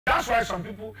that's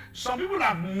why some people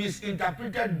have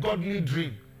misinterpreted godly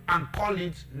dream and call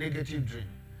it negative dream.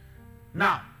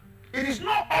 Now, it is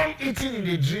not all eating in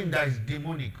the dream that is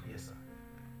demonic. Yes, sir.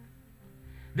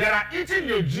 There are eating in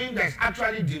the dream that is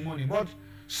actually demonic, but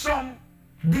some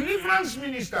deliverance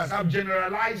ministers have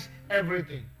generalized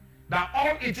everything, that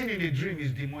all eating in the dream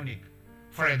is demonic.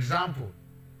 For example,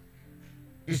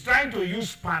 he's trying to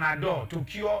use Panadol to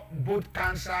cure both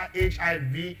cancer,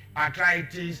 HIV,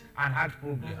 arthritis, and heart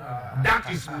problems. That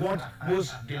is what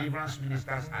most deliverance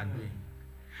ministers are doing.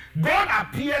 God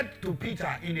appeared to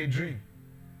Peter in a dream,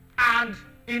 and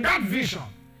in that vision,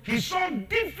 he saw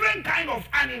different kind of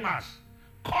animals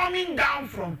coming down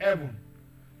from heaven,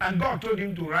 and God told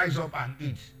him to rise up and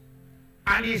eat.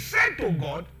 And he said to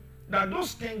God that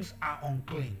those things are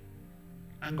unclean.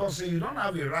 And God said, you don't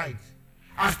have a right.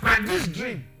 As per this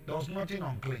dream, there was nothing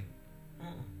unclean.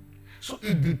 So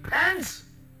it depends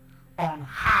on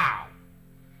how.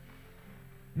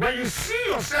 When you see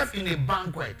yourself in a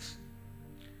banquet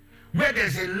where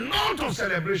there's a lot of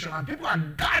celebration and people are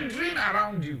gathering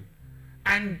around you,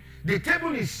 and the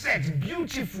table is set,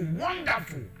 beautiful,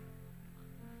 wonderful,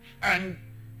 and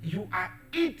you are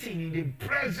eating in the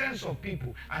presence of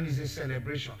people, and it's a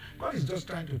celebration. God is just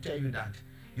trying to tell you that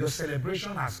your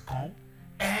celebration has come,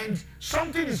 and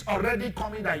something is already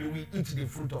coming that you will eat the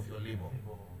fruit of your labor.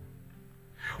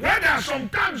 Where there are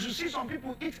sometimes you see some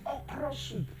people eat okra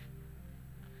soup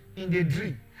in the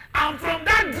dream, and from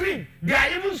that dream they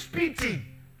are even spitting.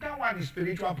 That one is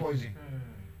spiritual poison.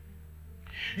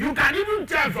 You can even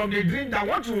tell from the dream that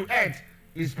what you ate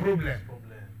is problem.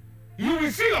 You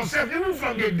will see yourself even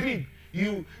from the dream.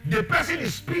 The person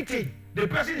is spitting. The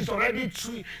person is already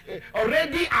the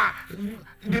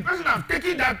person has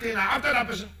taken that thing, and after that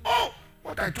person, oh,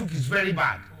 what I took is very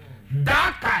bad.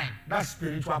 That time, that's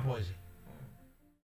spiritual poison.